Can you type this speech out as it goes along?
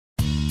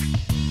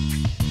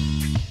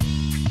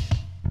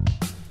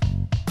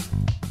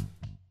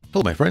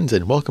Hello, my friends,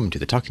 and welcome to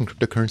the Talking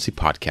Cryptocurrency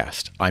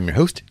podcast. I'm your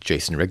host,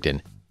 Jason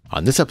Rigden.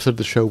 On this episode of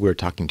the show, we're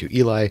talking to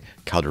Eli,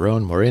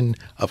 Calderón, Morin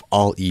of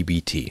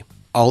AllEBT.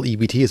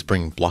 AllEBT is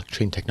bringing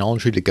blockchain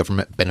technology to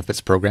government benefits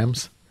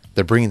programs.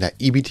 They're bringing that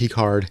EBT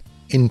card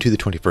into the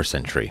 21st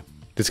century.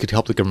 This could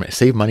help the government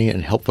save money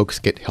and help folks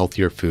get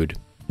healthier food.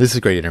 This is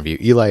a great interview.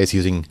 Eli is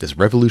using this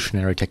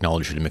revolutionary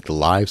technology to make the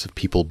lives of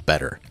people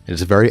better. It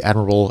is very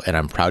admirable, and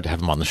I'm proud to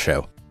have him on the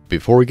show.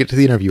 Before we get to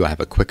the interview, I have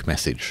a quick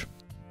message.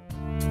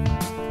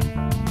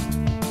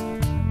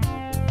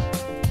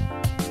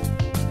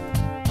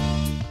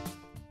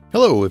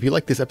 Hello, if you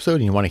like this episode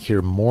and you want to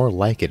hear more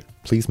like it,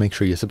 please make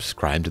sure you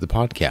subscribe to the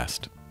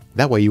podcast.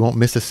 That way you won't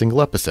miss a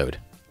single episode.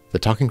 The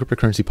Talking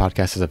Cryptocurrency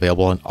podcast is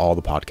available on all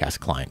the podcast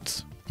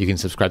clients. You can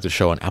subscribe to the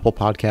show on Apple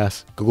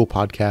Podcasts, Google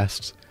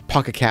Podcasts,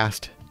 Pocket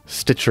Cast,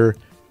 Stitcher,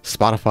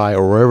 Spotify,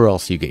 or wherever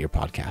else you get your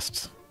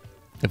podcasts.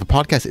 If a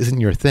podcast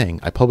isn't your thing,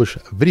 I publish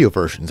video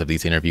versions of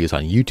these interviews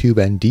on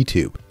YouTube and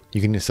DTube.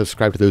 You can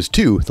subscribe to those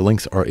too. The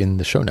links are in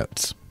the show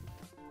notes.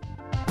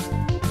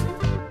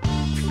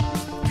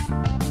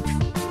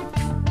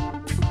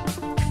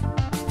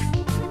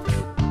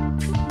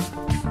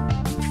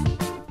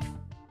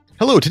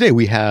 Hello, today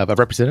we have a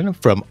representative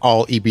from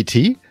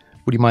AllEBT.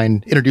 Would you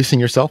mind introducing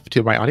yourself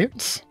to my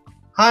audience?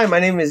 Hi, my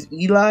name is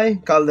Eli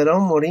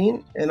Calderón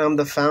Morin, and I'm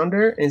the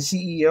founder and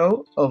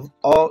CEO of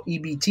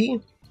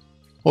AllEBT.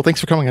 Well, thanks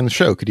for coming on the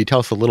show. Could you tell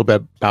us a little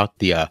bit about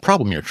the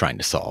problem you're trying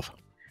to solve?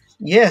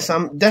 Yes,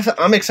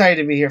 I'm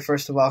excited to be here,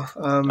 first of all.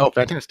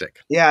 Fantastic.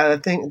 Yeah,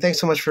 thanks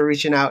so much for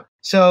reaching out.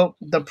 So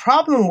the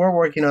problem we're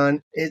working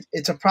on,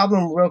 it's a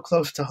problem real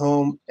close to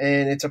home,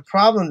 and it's a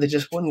problem that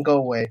just wouldn't go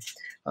away.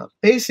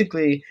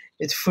 Basically,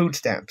 it's food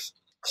stamps.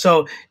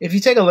 So if you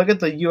take a look at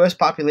the U.S.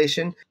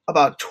 population,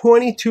 about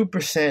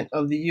 22%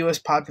 of the U.S.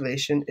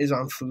 population is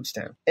on food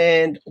stamps.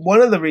 And one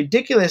of the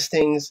ridiculous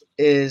things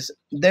is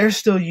they're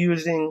still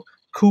using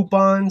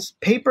coupons,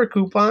 paper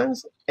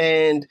coupons,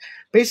 and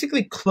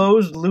basically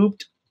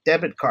closed-looped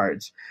debit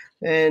cards.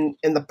 And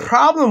the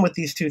problem with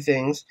these two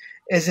things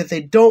is that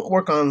they don't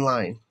work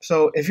online.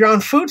 So if you're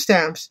on food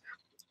stamps,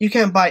 you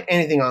can't buy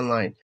anything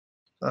online.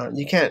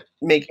 You can't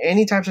make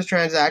any types of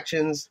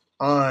transactions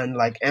on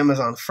like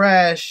Amazon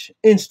Fresh,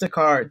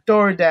 Instacart,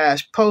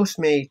 DoorDash,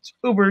 Postmates,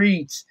 Uber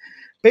Eats.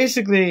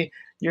 Basically,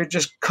 you're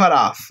just cut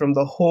off from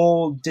the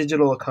whole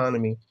digital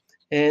economy.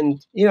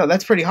 And,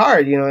 that's pretty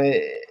hard.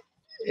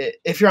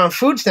 If you're on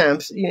food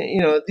stamps,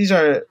 these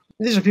are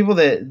people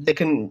that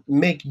can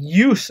make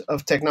use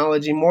of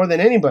technology more than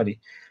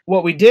anybody.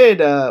 What we did,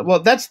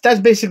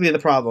 that's basically the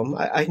problem.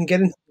 I can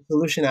get into the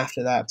solution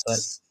after that, but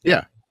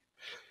Yeah.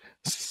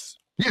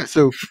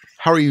 So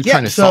how are you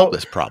trying to solve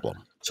this problem?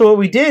 So what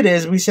we did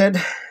is we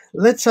said,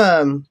 let's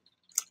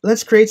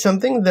create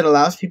something that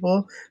allows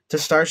people to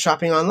start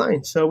shopping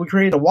online. So we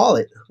created a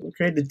wallet. We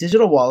created a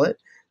digital wallet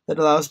that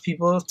allows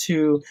people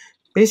to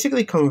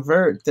basically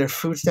convert their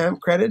food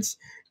stamp credits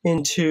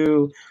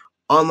into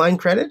online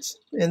credits.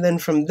 And then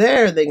from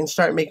there, they can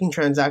start making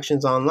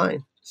transactions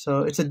online.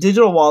 So it's a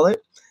digital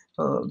wallet.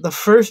 The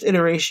first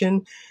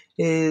iteration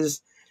is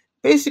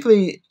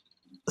basically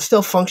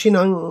still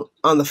functioning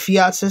on the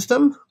fiat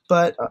system,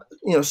 but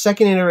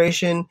second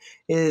iteration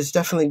is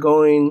definitely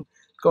going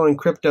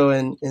crypto,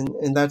 and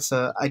that's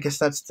I guess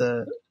that's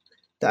the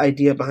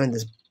idea behind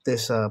this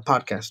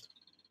podcast.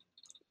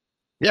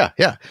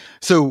 Yeah.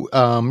 So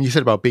you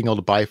said about being able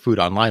to buy food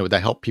online. Would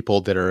that help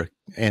people that are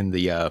in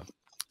the I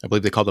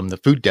believe they call them the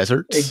food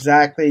deserts?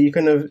 Exactly. You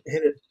couldn't have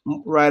hit it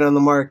right on the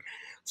mark.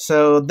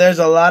 So there's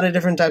a lot of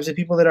different types of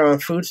people that are on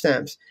food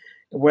stamps.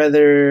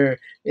 Whether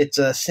it's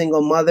a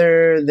single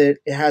mother that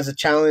has a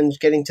challenge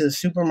getting to the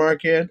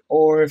supermarket,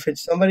 or if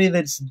it's somebody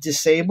that's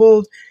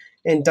disabled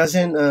and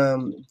doesn't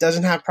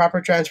have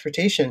proper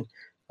transportation,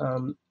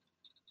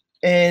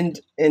 and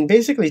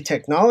basically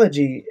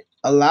technology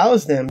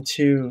allows them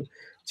to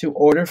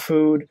order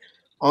food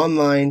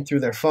online through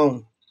their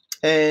phone.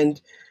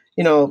 And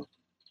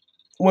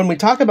when we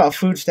talk about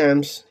food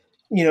stamps,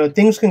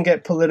 things can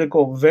get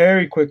political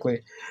very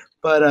quickly,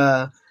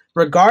 but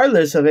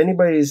regardless of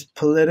anybody's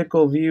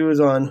political views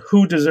on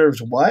who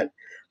deserves what,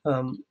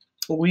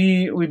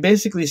 we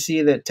basically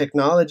see that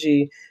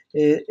technology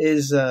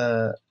is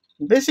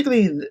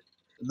basically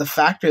the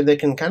factor that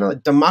can kind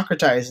of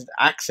democratize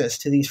access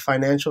to these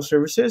financial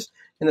services,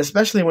 and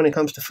especially when it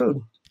comes to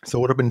food. So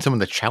what have been some of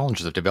the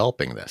challenges of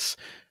developing this?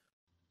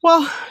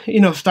 Well,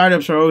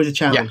 startups are always a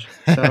challenge.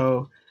 Yeah.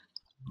 So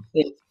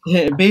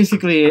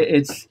basically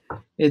it's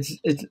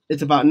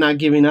about not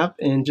giving up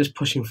and just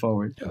pushing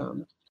forward.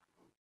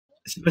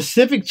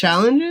 Specific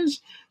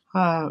challenges,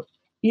 I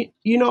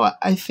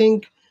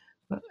think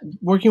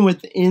working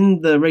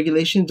within the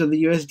regulations of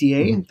the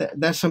USDA,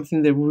 that's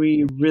something that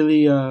we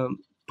really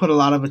put a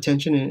lot of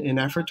attention and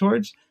effort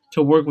towards,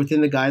 to work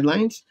within the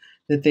guidelines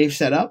that they've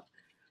set up.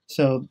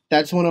 So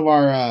that's one of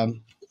our,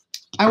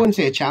 I wouldn't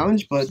say a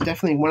challenge, but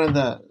definitely one of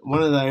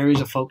the areas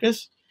of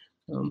focus.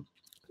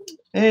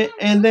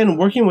 And then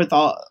working with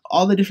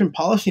all the different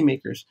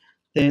policymakers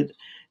that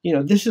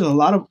this is a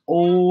lot of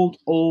old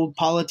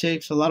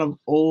politics, a lot of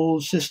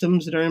old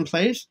systems that are in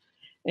place,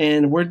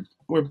 and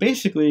we're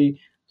basically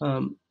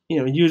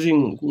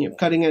using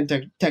cutting edge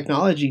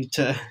technology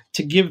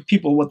to give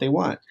people what they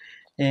want,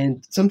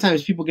 and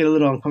sometimes people get a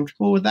little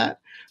uncomfortable with that.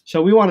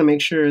 So we want to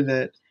make sure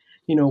that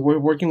we're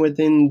working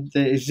within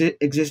the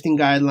existing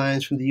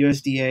guidelines from the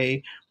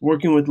USDA,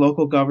 working with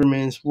local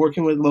governments,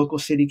 working with local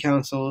city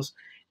councils,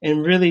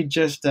 and really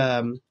just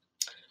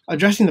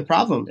addressing the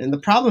problem. And the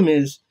problem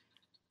is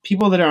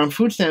people that are on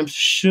food stamps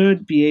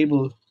should be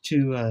able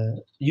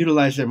to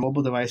utilize their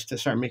mobile device to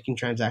start making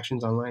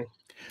transactions online.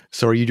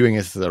 So are you doing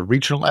this as a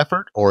regional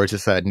effort, or is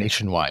this a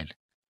nationwide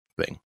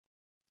thing?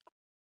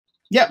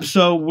 Yep.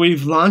 So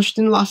we've launched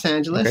in Los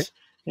Angeles,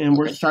 and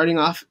we're starting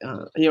off.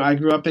 I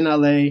grew up in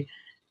LA,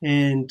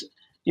 and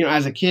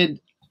as a kid,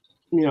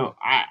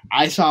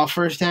 I saw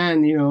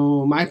firsthand,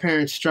 my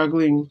parents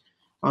struggling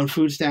on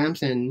food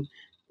stamps, and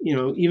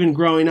even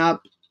growing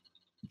up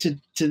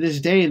to this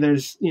day,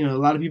 there's a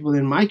lot of people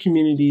in my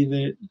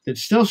community that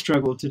still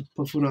struggle to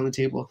put food on the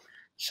table.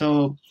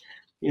 So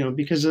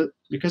because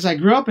I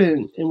grew up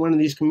in one of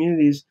these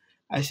communities,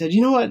 I said,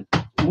 you know what,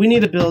 we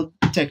need to build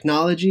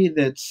technology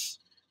that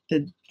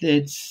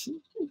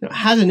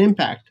has an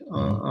impact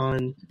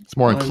on. It's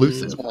more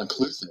inclusive.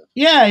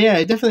 Yeah,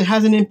 it definitely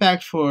has an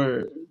impact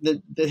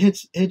that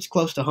hits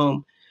close to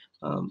home.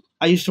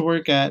 I used to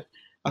work at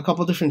a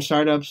couple different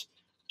startups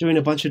doing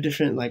a bunch of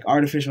different like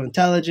artificial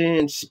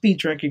intelligence,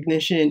 speech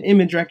recognition,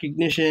 image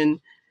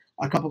recognition.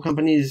 A couple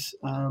companies,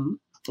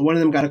 one of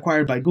them got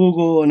acquired by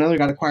Google, another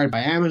got acquired by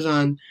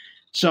Amazon.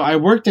 So I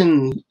worked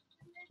in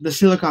the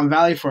Silicon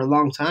Valley for a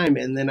long time,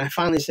 and then I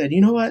finally said,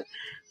 you know what,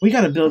 we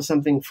got to build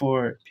something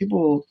for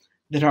people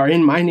that are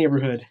in my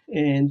neighborhood.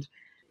 And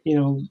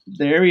the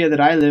area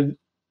that I live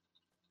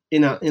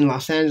in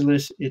Los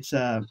Angeles, it's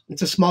a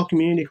small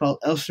community called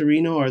El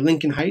Sereno or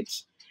Lincoln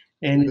Heights,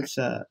 and it's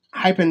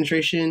high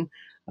penetration.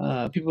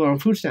 People are on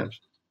food stamps.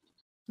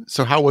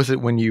 So how was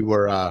it when you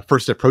were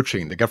first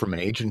approaching the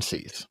government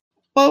agencies?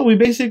 Well, we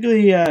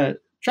basically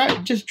try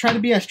to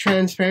be as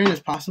transparent as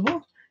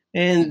possible,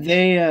 and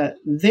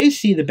they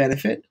see the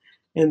benefit,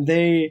 and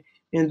they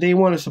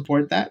want to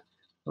support that,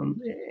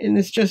 and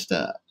it's just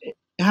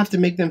you have to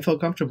make them feel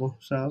comfortable.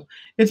 So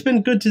it's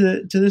been good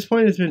to this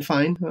point. It's been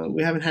fine.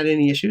 We haven't had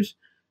any issues,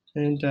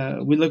 and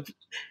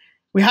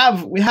we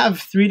have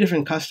 3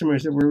 different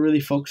customers that we're really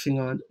focusing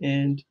on,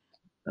 and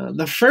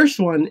the first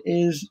one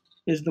is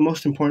the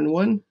most important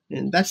one,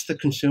 and that's the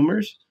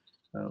consumers,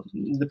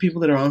 the people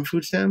that are on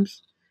food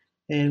stamps.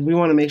 And we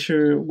want to make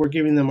sure we're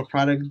giving them a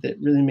product that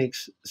really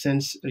makes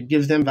sense,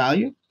 gives them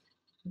value.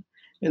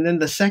 And then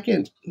the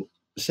second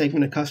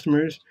segment of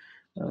customers,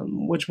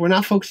 which we're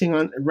not focusing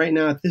on right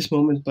now at this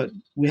moment, but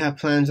we have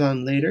plans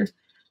on later,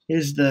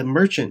 is the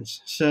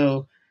merchants.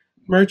 So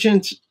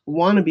merchants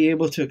want to be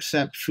able to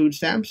accept food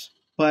stamps,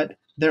 but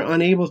they're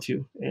unable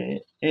to.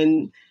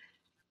 And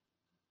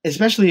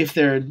especially if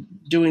they're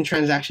doing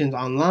transactions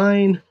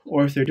online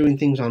or if they're doing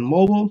things on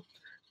mobile,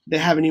 they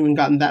haven't even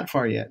gotten that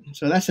far yet.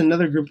 So that's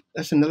another group.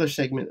 That's another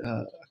segment,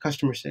 a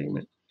customer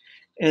segment.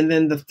 And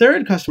then the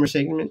third customer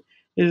segment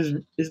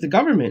is the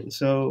government.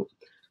 So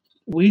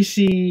we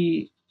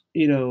see,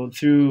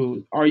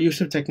 through our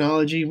use of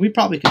technology, we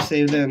probably could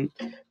save them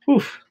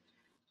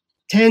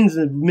tens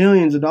of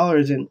millions of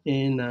dollars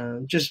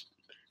in just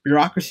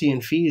bureaucracy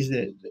and fees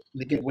that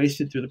get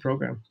wasted through the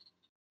program.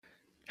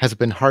 Has it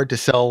been hard to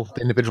sell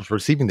the individuals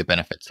receiving the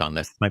benefits on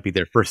this? It might be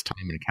their first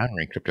time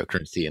encountering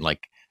cryptocurrency in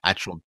like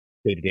actual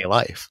day-to-day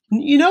life.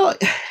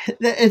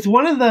 It's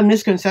one of the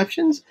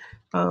misconceptions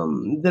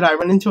that I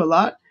run into a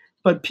lot.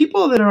 But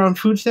people that are on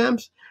food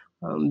stamps,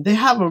 they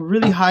have a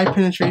really high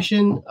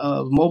penetration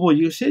of mobile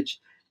usage,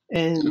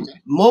 and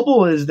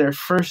mobile is their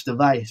first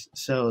device.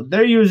 So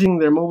they're using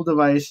their mobile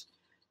device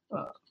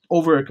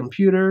over a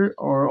computer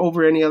or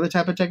over any other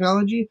type of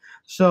technology.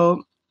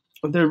 So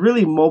they're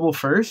really mobile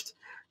first,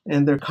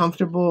 and they're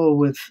comfortable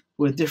with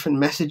different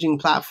messaging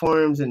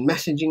platforms and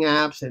messaging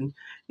apps, and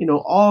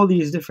all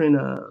these different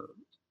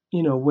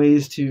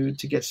ways to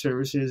get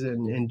services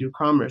and do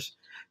commerce.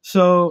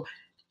 So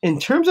in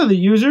terms of the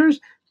users,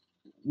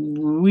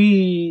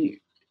 we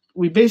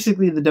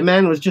basically, the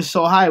demand was just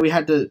so high, we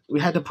had to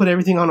put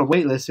everything on a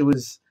wait list. It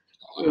was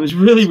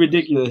really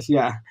ridiculous.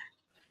 Yeah.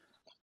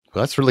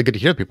 Well, that's really good to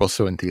hear people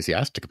so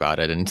enthusiastic about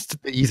it, and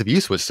the ease of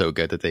use was so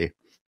good that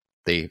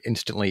they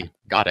instantly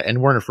got it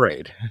and weren't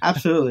afraid.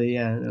 Absolutely,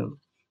 yeah. No.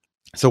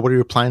 So what are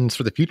your plans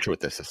for the future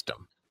with this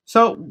system?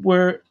 So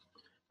we're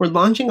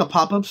launching a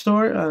pop-up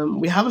store.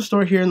 We have a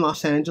store here in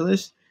Los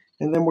Angeles,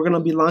 and then we're going to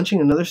be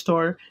launching another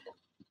store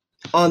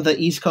on the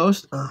East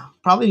Coast,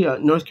 probably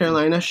North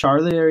Carolina,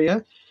 Charlotte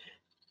area.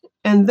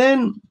 And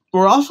then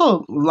we're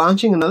also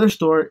launching another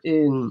store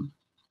in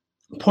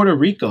Puerto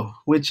Rico,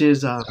 which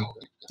is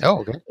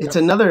okay. It's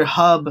another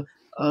hub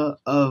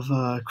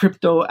of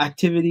crypto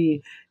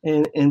activity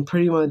and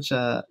pretty much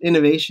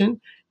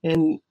innovation.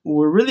 And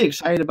we're really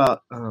excited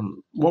about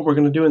what we're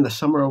going to do in the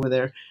summer over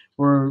there.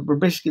 We're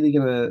basically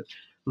going to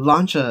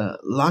launch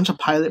a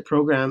pilot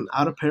program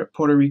out of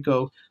Puerto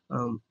Rico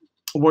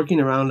working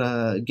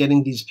around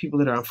getting these people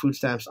that are on food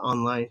stamps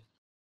online.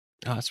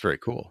 Oh, that's very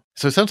cool.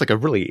 So it sounds like a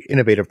really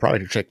innovative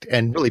project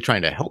and really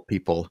trying to help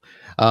people.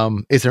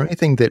 Is there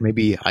anything that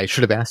maybe I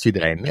should have asked you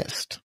that I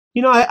missed?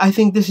 I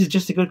think this is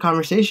just a good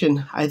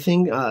conversation. I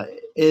think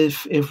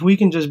if we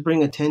can just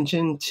bring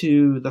attention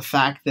to the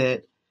fact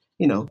that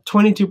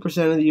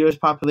 22% of the U.S.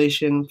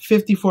 population,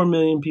 54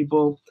 million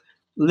people,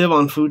 live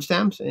on food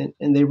stamps,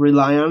 and they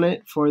rely on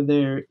it for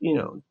their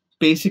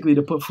basically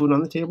to put food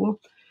on the table,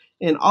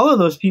 and all of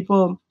those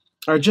people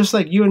are just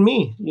like you and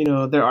me.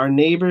 There are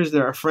neighbors,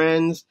 there are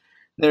friends,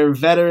 they're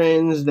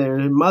veterans, their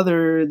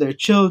mother, their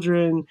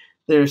children,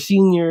 their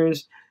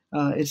seniors.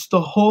 It's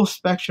the whole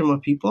spectrum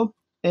of people.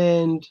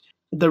 And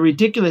the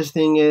ridiculous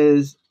thing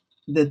is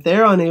that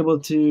they're unable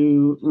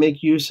to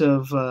make use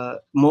of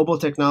mobile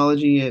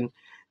technology, and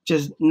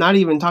just not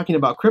even talking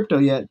about crypto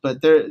yet,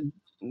 but they're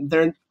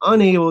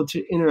unable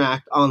to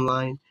interact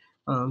online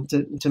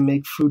to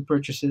make food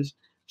purchases.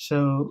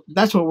 So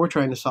that's what we're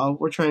trying to solve.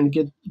 We're trying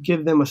to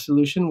give them a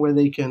solution where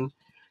they can,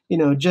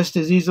 just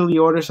as easily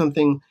order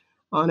something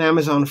on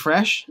Amazon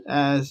Fresh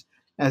as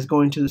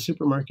going to the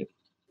supermarket.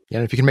 Yeah,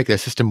 and if you can make the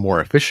system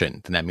more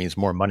efficient, then that means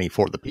more money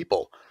for the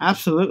people.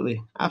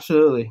 Absolutely.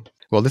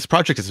 Well, this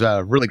project is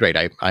really great.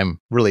 I'm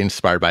really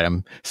inspired by it.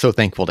 I'm so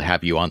thankful to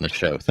have you on the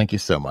show. Thank you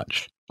so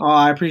much. Oh,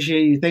 I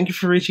appreciate you. Thank you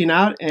for reaching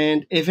out.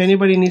 And if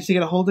anybody needs to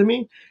get a hold of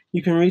me,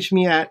 you can reach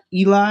me at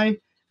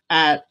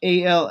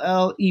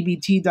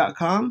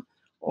eli@allebt.com,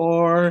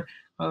 or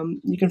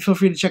you can feel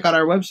free to check out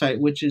our website,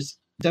 which is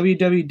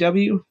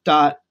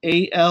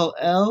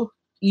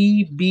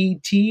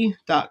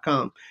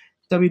www.allebt.com.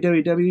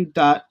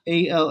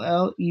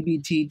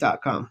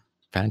 www.allebt.com.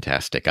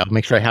 Fantastic. I'll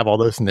make sure I have all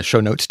those in the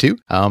show notes too.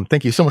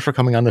 Thank you so much for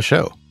coming on the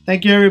show.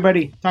 Thank you,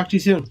 everybody. Talk to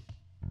you soon.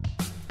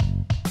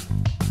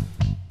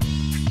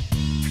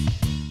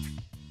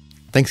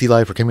 Thanks,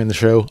 Eli, for coming on the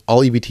show.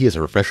 All EBT is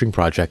a refreshing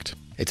project.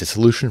 It's a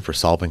solution for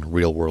solving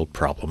real-world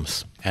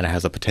problems, and it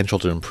has the potential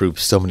to improve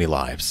so many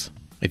lives.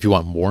 If you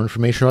want more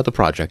information about the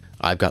project,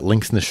 I've got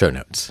links in the show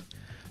notes.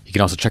 You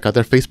can also check out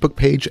their Facebook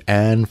page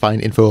and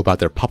find info about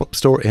their pop-up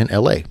store in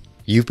LA.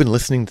 You've been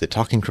listening to the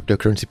Talking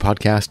Cryptocurrency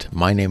podcast.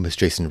 My name is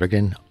Jason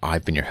Rigden.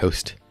 I've been your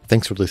host.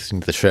 Thanks for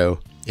listening to the show.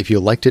 If you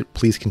liked it,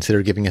 please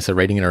consider giving us a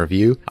rating and a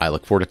review. I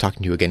look forward to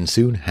talking to you again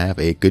soon. Have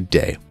a good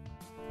day.